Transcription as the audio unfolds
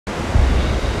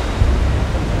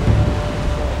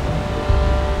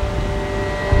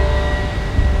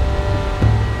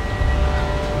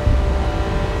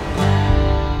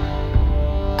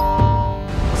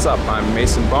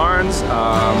Mason Barnes.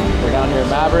 We're down here at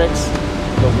Mavericks.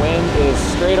 The wind is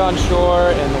straight on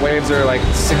shore and The waves are like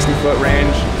 60-foot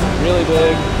range. really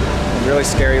big and Really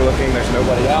scary looking. There's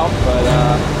nobody out, but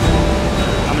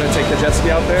I'm gonna take the jet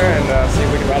ski out there and see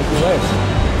if we can ride a few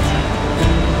waves.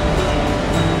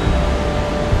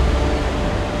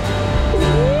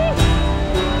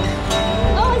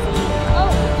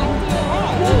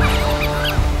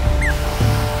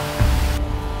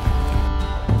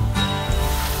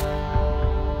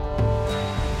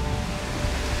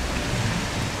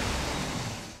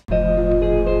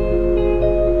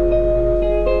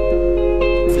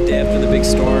 Big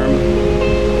storm.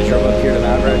 I drove up here to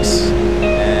Mavericks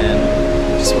and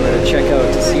just wanted to check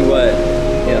out to see what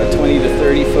 20 to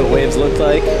 30 foot waves looked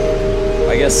like.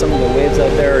 I guess some of the waves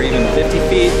out there are even 50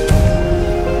 feet.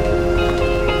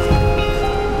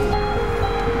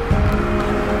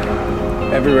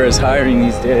 Everywhere is hiring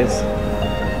these days.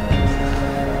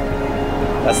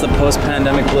 That's the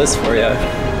post-pandemic bliss for you.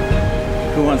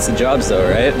 Who wants the jobs though,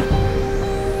 right?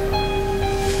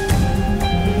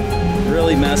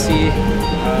 Really messy.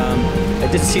 I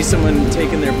did see someone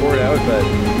taking their board out, but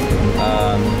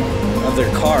of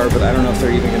their car, but I don't know if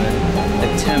they're even going to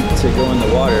attempt to go in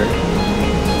the water.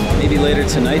 Maybe later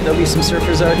tonight there'll be some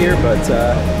surfers out here, but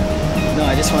no,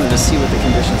 I just wanted to see what the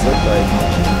conditions look like.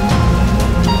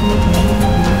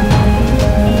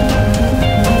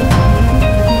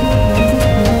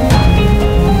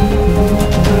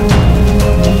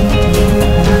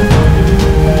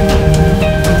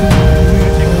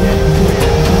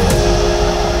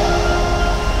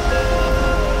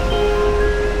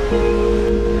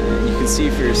 See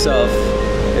for yourself,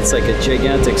 it's like a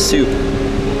gigantic soup,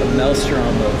 a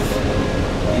maelstrom of,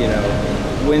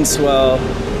 wind swell,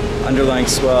 underlying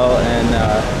swell, and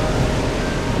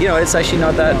it's actually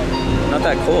not that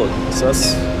cold, so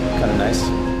that's kind of nice.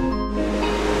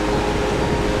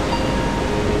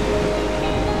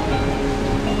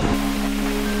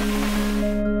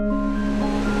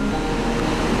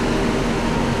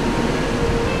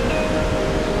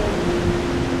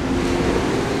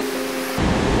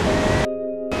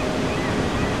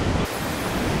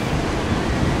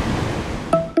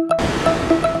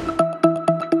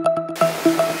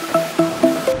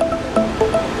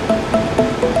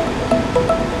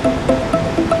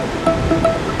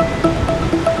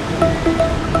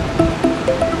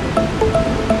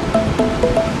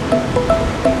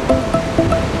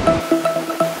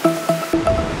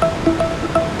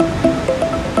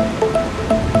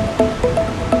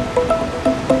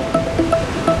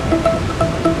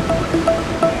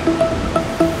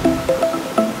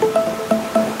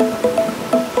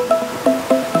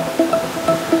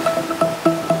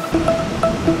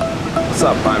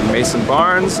 What's up? I'm Mason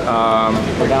Barnes.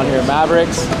 We're down here at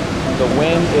Mavericks. The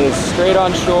wind is straight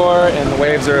on shore and The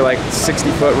waves are like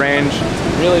 60-foot range.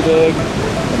 really big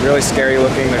And really scary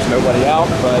looking. There's nobody out,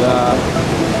 but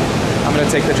I'm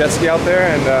gonna take the jet ski out there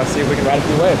and see if we can ride a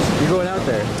few waves. You're going out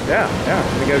there? Yeah.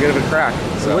 We gotta give it a crack.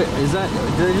 So Wait, is that?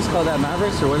 Do they just call that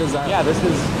Mavericks, or what is that? Yeah, this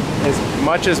is as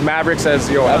much as Mavericks as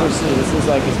you'll ever ever see. This is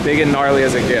like as big and gnarly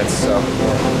as it gets. So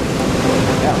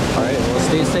Yeah. All right. Well,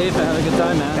 stay safe and have a good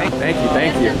time, man.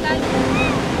 thank you.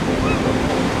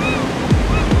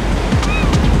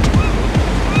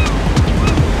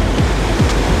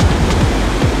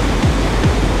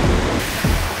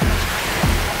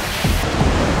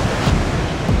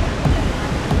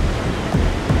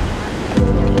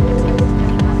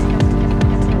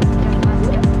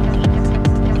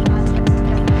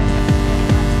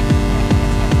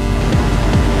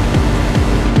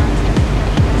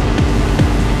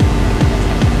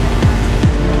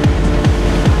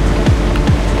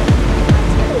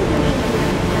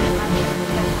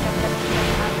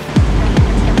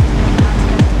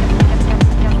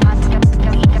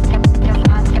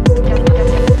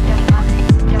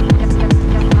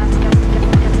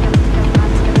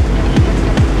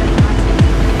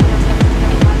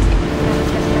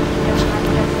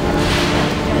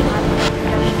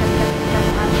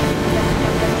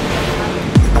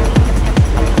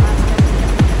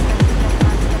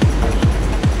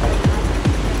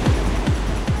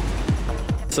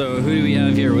 So who do we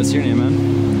have here? What's your name,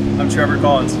 man? I'm Trevor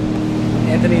Collins.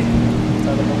 Anthony.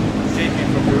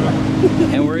 JVNA from Peru.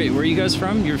 And where are you guys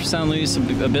from? You're San Luis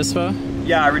Obispo?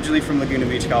 Yeah, originally from Laguna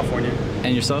Beach, California.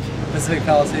 And yourself? Pacific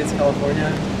Palisades, California.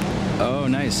 Oh,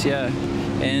 nice, yeah.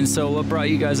 And so what brought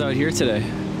you guys out here today?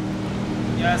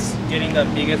 Yes, getting the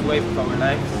biggest wave of our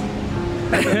lives.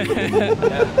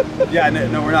 Yeah,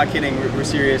 no, we're not kidding. We're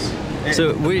serious.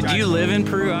 So do you live in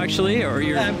Peru actually, or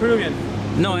you're? Yeah, I'm Peruvian.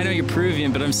 No, I know you're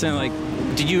Peruvian, but I'm saying like,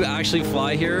 did you actually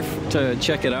fly here to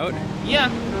check it out? Yeah.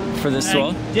 For the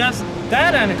swell? Just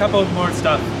that and a couple more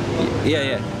stuff.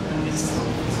 Yeah. It's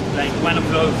like one of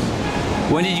those.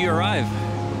 When did you arrive?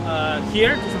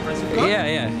 Here to San Francisco?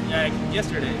 Yeah. Like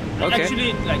yesterday. Okay.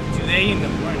 Actually, like today in the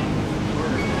morning.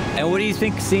 And what do you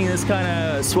think seeing this kind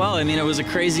of swell? I mean, it was a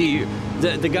crazy.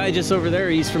 The guy just over there,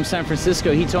 he's from San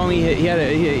Francisco. He told me he had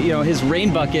his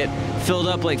rain bucket filled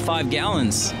up like 5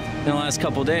 gallons in the last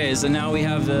couple days, and now we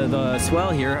have the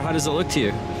swell here. How does it look to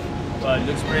you? Well, it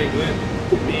looks pretty good.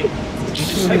 Big.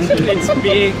 It's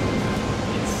big.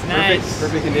 It's nice.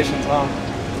 Perfect conditions, huh?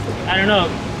 I don't know.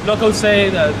 Locals say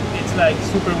that it's like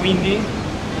super windy,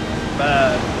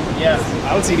 but yeah.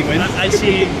 I don't see any wind. I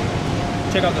see.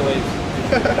 Check out the waves.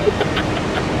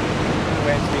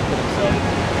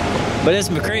 But it's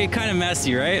kind of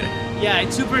messy, right? Yeah,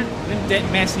 it's super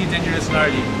messy, dangerous,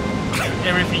 gnarly.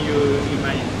 Everything you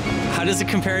imagine. How does it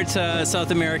compare to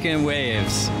South American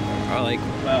waves? Or like,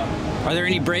 Wow. are there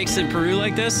any breaks in Peru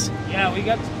like this? Yeah, we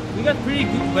got pretty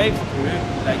good waves in Peru,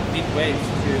 like big waves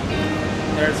too.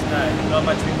 There's not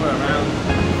much people around,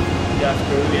 just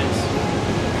Peruvians.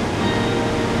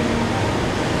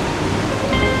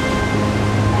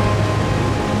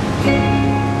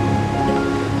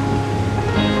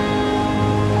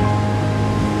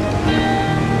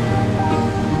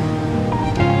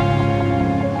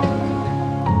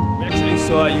 We actually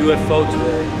saw a UFO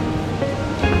today.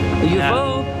 A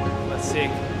UFO? It was sick.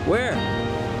 Where?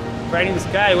 Right in the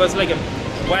sky, it was like a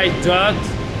white dot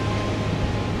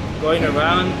going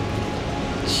around.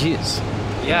 Jeez,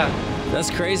 Yeah. that's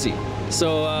crazy.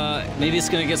 So maybe it's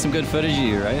gonna get some good footage of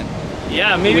you, right?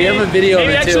 Yeah, maybe We have a video of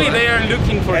maybe it too, actually huh? they are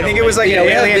looking for I think it was like Yeah, an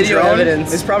we have alien video drone.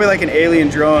 evidence. It's probably like an alien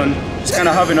drone, just kind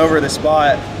of hovering over the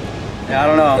spot. Yeah, I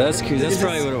don't know. That's cool. That's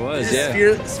probably what it was. It's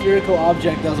Yeah. a spherical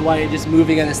object. That was why it just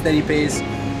moving at a steady pace,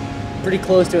 pretty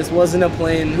close to us. Wasn't a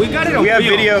plane. We got it on We have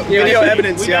film. video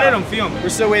evidence. We Yeah, got it on film. we're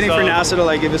still waiting for So- NASA to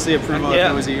like give us the approval if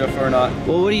Yeah. it was a UFO or not.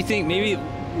 Well, what do you think? Maybe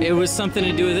it was something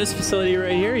to do with this facility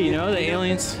right here. You know, the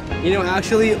aliens. You know,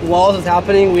 actually, while it was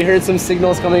happening, we heard some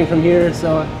signals coming from here.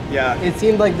 So Yeah. it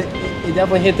seemed like it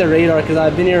definitely hit the radar because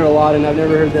I've been here a lot and I've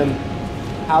never heard them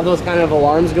have those kind of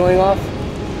alarms going off.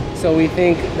 So we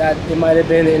think that it might have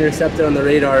been intercepted on the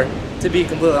radar, to be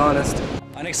completely honest.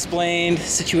 Unexplained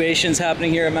situations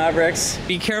happening here at Mavericks.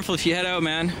 Be careful if you head out,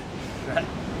 man.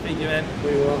 Thank you, man.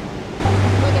 We will.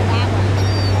 Look at that one.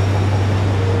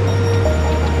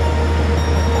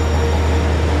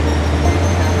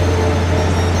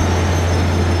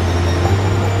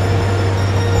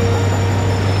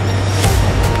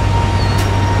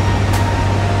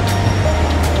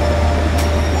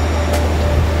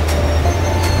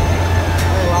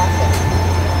 I lost it.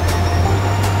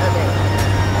 Okay.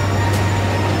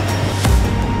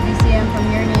 You see him from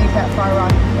here, and you got far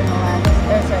rock in the left.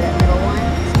 There's that middle one.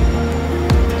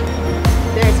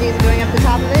 There, see, he's going up the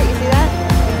top of it. You see that?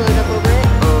 He flew up over it.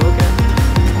 Oh, okay.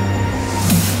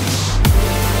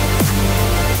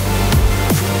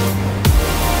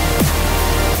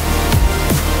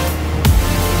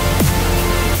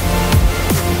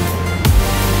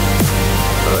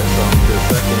 Oh, I saw him for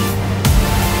a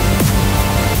second.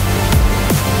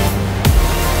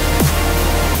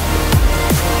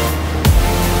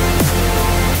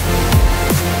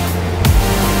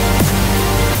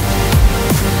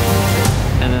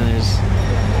 And then there's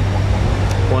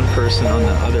one person on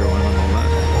the other one on the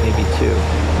left, maybe two.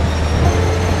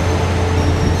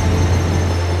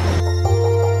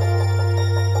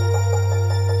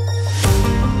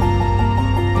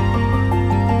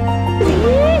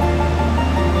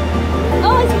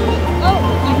 Oh, it's me. Oh,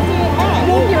 I'm doing it.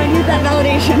 Thank you. I need that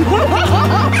validation.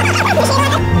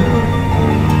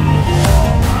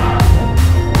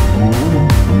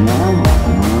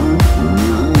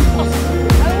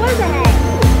 How was it?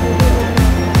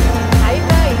 How you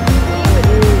doing?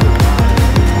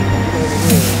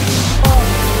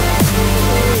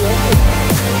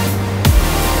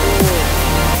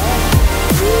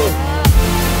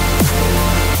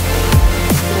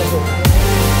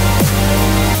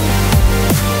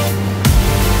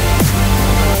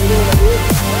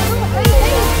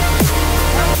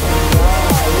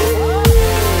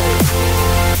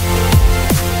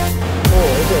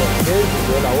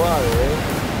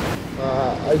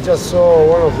 I just saw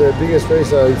one of the biggest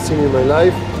waves I've seen in my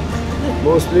life,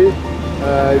 mostly.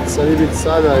 It's a little bit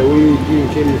sad that we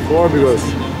didn't came before because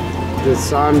the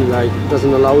sun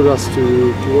doesn't allow us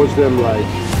to watch them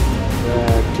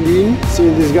clean.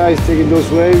 Seeing these guys taking those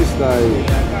waves,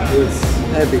 it's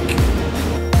epic.